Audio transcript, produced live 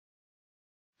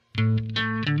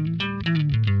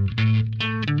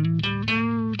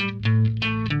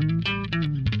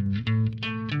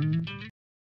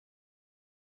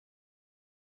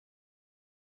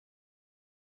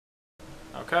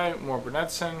Okay, more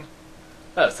berndsen.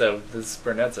 Oh, so this is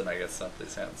berndsen, I guess, not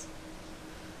these hands.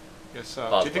 Yes. So. Do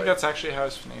you Possibly. think that's actually how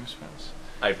his name's pronounced?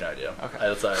 I have no idea. Okay.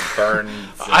 That's Burn.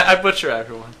 I butcher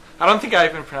everyone. I don't think I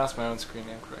even pronounced my own screen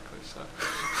name correctly. So.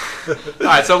 All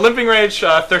right. So limping range,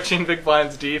 13 big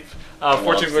blinds deep,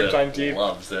 14 big blinds deep.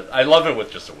 Loves it. I love it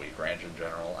with just a weak range in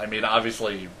general. I mean,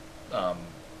 obviously, I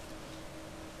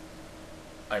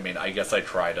guess I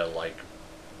try to like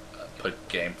put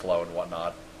game flow and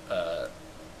whatnot,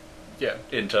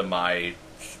 into my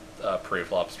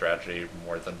pre-flop strategy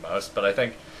more than most. But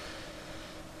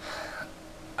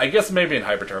I guess maybe in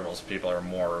hyperturbals people are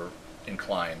more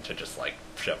inclined to just like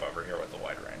shove over here with a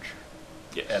wide range.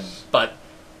 Yes. But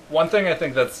one thing I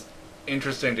think that's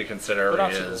interesting to consider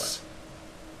is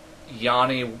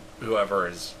Yanni, whoever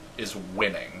is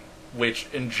winning, which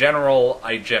in general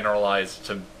I generalize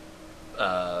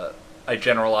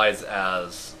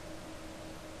as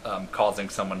causing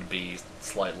someone to be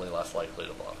slightly less likely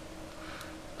to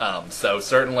bluff. So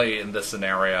certainly in this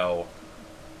scenario,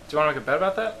 do you want to make a bet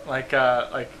about that? Like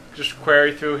just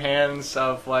query through hands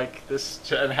of like this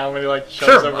and how many like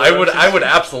shoves sure, over I would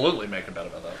absolutely make a bet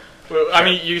about that. Well, sure. I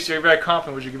mean, you're very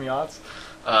confident. Would you give me odds?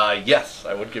 Yes,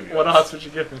 I would give you. What odds would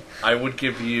you give me? I would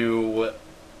give you.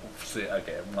 See,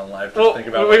 okay, I'm not live to think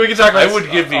about. We can talk about. I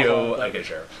would give you. Okay,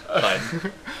 sure,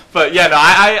 fine. But yeah, no,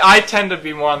 I tend to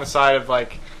be more on the side of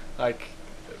like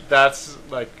that's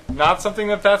like not something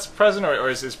that's present or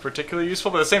is particularly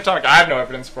useful. But at the same time, like, I have no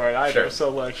evidence for it either. Sure. So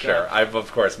like, sure, I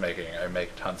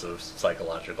make tons of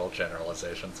psychological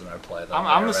generalizations and I apply them.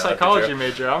 I'm a psychology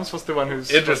major. I'm supposed to be the one who's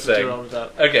supposed to do all of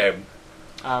that. Okay.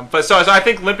 But so I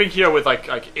think limping here with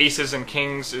like aces and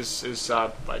kings is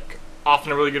like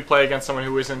often a really good play against someone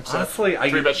who isn't honestly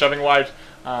 3-bet shoving wide.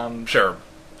 Sure.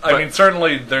 I mean,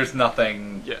 certainly there's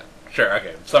nothing. Yeah. Sure, okay.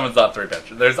 If someone's not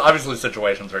 3-bet. There's obviously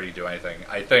situations where you do anything.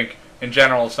 I think, in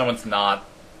general, if someone's not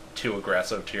too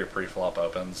aggressive to your pre-flop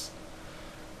opens...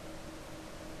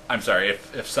 I'm sorry,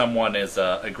 if someone is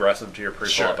aggressive to your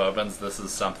pre-flop opens, this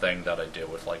is something that I do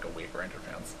with, like, a weak range of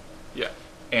hands. Yeah.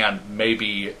 And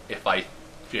maybe if I,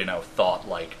 thought,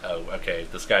 like, oh, okay,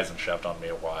 this guy hasn't shoved on me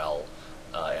a while,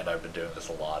 and I've been doing this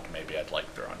a lot, maybe I'd,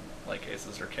 like, throw in like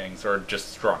aces or kings, or just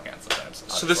strong hands sometimes.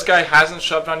 So this guy hasn't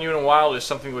shoved on you in a while. Is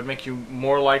something that would make you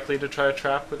more likely to try to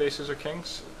trap with aces or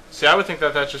kings? See, I would think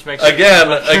that just makes again,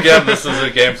 this is a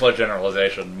game flow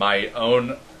generalization. My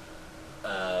own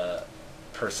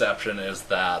perception is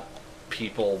that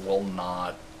people will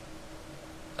not,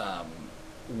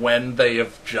 when they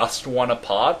have just won a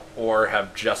pot or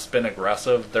have just been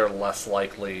aggressive, they're less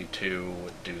likely to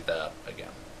do that again.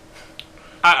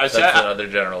 That's another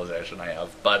generalization I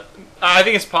have, but I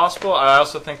think it's possible. I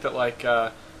also think that like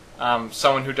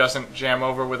someone who doesn't jam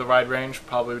over with a wide range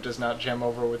probably does not jam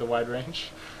over with a wide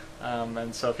range,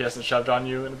 and so if he hasn't shoved on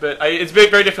you in a bit, it's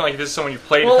very different. Like if this is someone you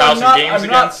played 1,000 games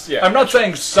against. Yeah. I'm not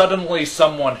saying suddenly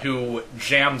someone who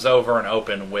jams over an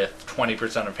open with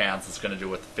 20% of hands is going to do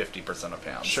it with 50% of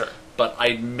hands. Sure, but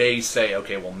I may say,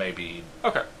 okay, well maybe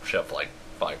shove like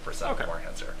 5% more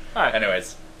hands here. All right.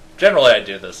 Anyways. Generally, I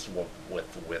do this with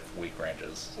weak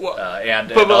ranges, but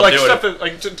I'll like do stuff it that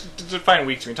like to define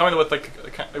weak to me. Tell me what like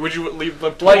would you leave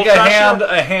the total like trash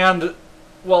a hand.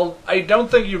 Well, I don't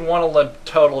think you'd want to limp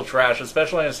total trash,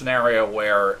 especially in a scenario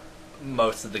where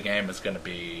most of the game is going to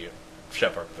be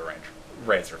shove over the range,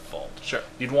 raise or fold. Sure,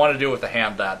 you'd want to do it with a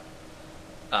hand that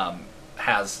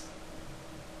has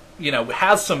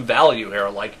some value here,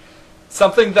 like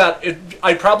something that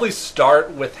I'd probably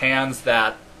start with hands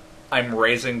that I'm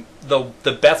raising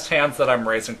the best hands that I'm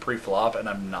raising pre-flop, and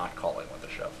I'm not calling with a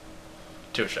shove.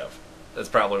 To a shove. That's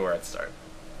probably where I'd start.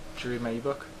 Did you read my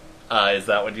ebook? Is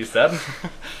that what you said?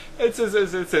 It's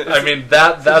I mean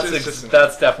that's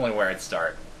definitely where I'd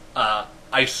start.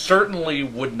 I certainly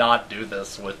would not do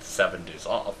this with 7 deuce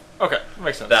off. Okay,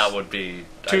 makes sense. That would be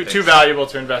too valuable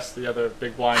to invest the other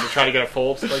big blind to try to get a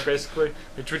fold, like basically.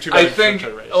 I think.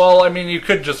 Well, I mean, you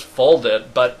could just fold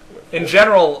it, but in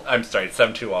general, I'm sorry,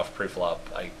 7-2 off pre-flop.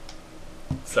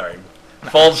 Folding.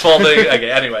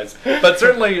 Okay, anyways, but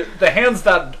certainly the hands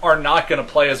that are not going to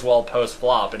play as well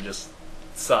post-flop and just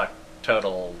suck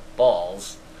total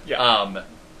balls. Yeah.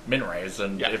 Min raise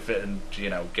and get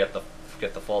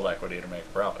the fold equity to make a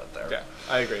profit there. Yeah,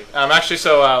 I agree. Actually,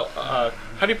 so how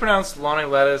do you pronounce Lonnie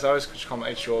Letters? I always just call him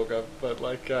H. Yoga, but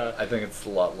like I think it's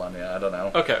Lotlania. I don't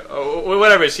know. Okay,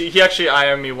 whatever. He actually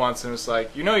IM'd me once and was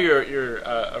like, you're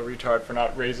a retard for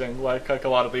not raising like a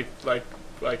lot of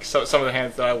some of the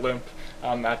hands that I limp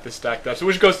at this stack depth. So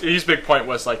his big point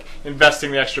was like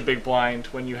investing the extra big blind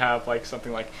when you have like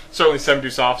something like certainly 7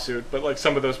 deuce offsuit, but like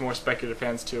some of those more speculative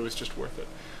hands too is just worth it.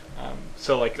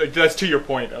 So like that's to your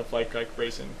point of like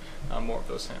raising more of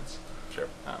those hands. Sure.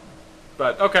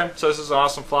 But okay, so this is an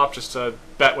awesome flop. Just a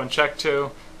bet when check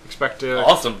to. Expect to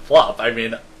awesome flop. I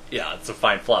mean, yeah, it's a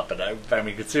fine flop, but I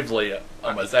mean, conceivably,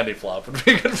 almost any flop would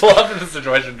be a good flop in this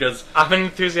situation because I'm an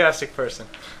enthusiastic person.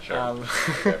 Sure.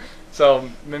 So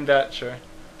min bet, sure.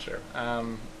 Sure.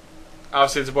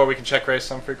 Obviously, it's a board we can check raise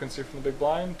some frequency from the big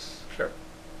blind. Sure.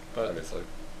 But obviously.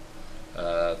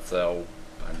 So,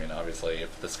 I mean, obviously,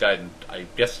 if this guy, I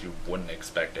guess you wouldn't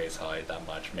expect ace high that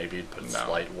much. Maybe you'd put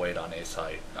slight weight on ace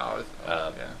high.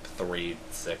 Yeah. 3-6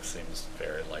 seems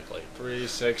very likely.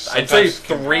 3-6. I'd say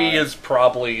 3 is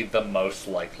probably the most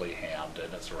likely hand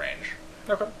in its range.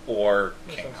 Okay. Or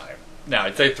king high. No,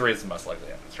 I'd say 3 is the most likely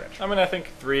hand in its range. I mean, I think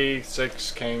 3,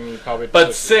 6, king probably.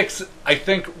 But 6, I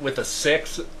think with a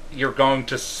 6, you're going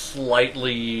to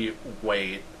slightly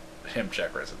weight him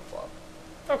check raising the flop.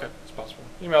 Okay, it's possible.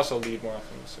 You may also lead more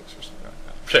often with 6 or something like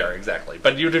that. Sure, exactly.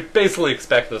 But you'd basically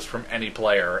expect this from any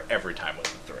player every time with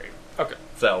a 3. Okay.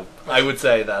 So I would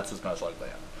say that's his most likely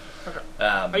hand. Okay.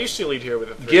 I used to lead here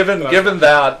with a 3. Given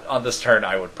that on this turn,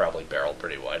 I would probably barrel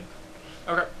pretty wide.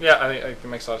 Okay. Yeah, I think it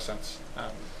makes a lot of sense.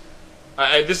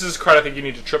 This is a card I think you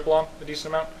need to triple on a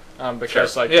decent amount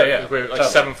because sure. like totally.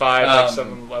 7-5, like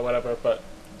 7 whatever. But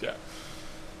yeah.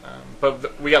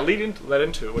 But we got led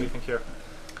into it. What do you think here?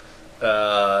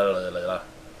 I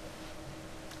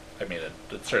mean,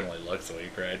 it certainly looks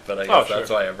weak, right? But I guess that's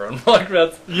why everyone block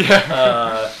bets.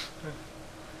 Yeah.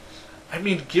 I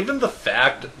mean, given the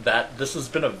fact that this has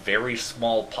been a very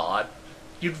small pot,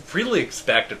 you'd really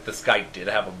expect if this guy did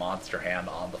have a monster hand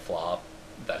on the flop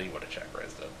that he would have check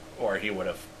raised it, or he would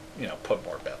have, put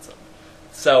more bets in.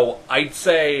 So I'd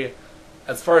say,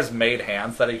 as far as made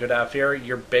hands that he could have here,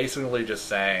 you're basically just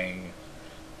saying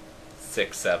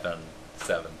 6-7,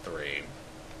 7-3.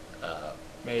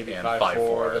 Maybe and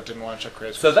 5-4 that didn't want to check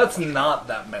raise. So that's not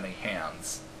that many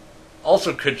hands.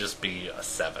 Also could just be a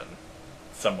 7.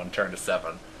 Someone turned a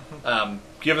 7.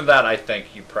 Given that, I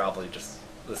think you probably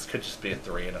this could just be a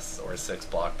 3 and or a 6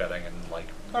 block betting and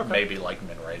maybe like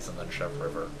min raise and then shove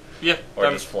river. Yeah. Or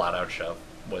just flat out shove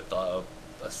with a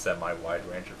semi-wide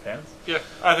range of hands. Yeah,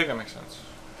 I think that makes sense.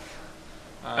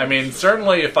 I mean,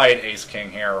 certainly if I had ace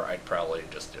king here, I'd probably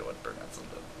just do what berndsen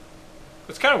did.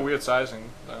 It's kind of weird sizing,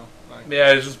 though.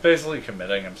 Yeah, he's just basically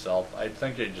committing himself. I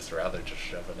think he'd just rather just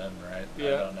shove it in, right?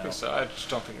 Yeah, I don't know. I think so. I just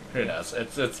don't think. Who knows?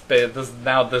 This.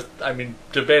 I mean,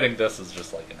 debating this is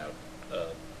just like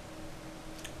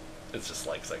it's just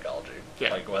like psychology.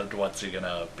 Yeah. Like what's he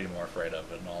gonna be more afraid of,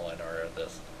 an all-in or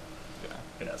this? Yeah.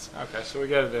 Who knows? Okay, so we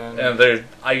get it in. And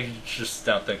I just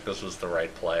don't think this was the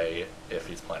right play if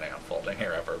he's planning on folding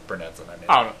here ever. berndsen, I mean.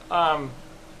 I don't know.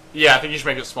 Yeah, I think you should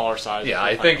make it smaller size. Yeah,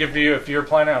 I think if you're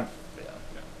planning on.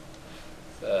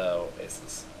 So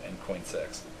aces and queen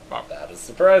 6. Wow. That is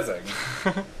surprising.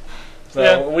 So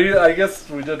I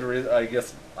guess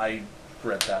I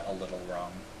read that a little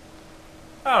wrong.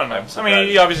 I don't know. I mean,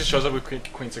 he obviously shows up with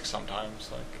queen 6 sometimes.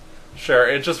 Sure,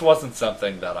 it just wasn't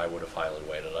something that I would have highly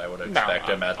weighted. I would expect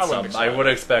him at some. I would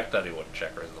expect that he wouldn't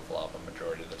check raise the flop a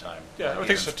majority of the time. Yeah, I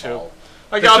think so too.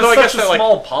 Like, although I guess such a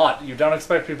small pot, you don't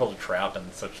expect people to trap in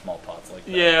such small pots like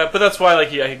that. Yeah, but that's why, I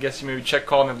guess you maybe check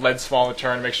call and then led small in the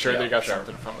turn to make sure that you got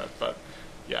something from it. But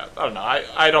yeah, I don't know.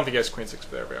 I don't think he has queen 6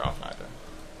 there very often either.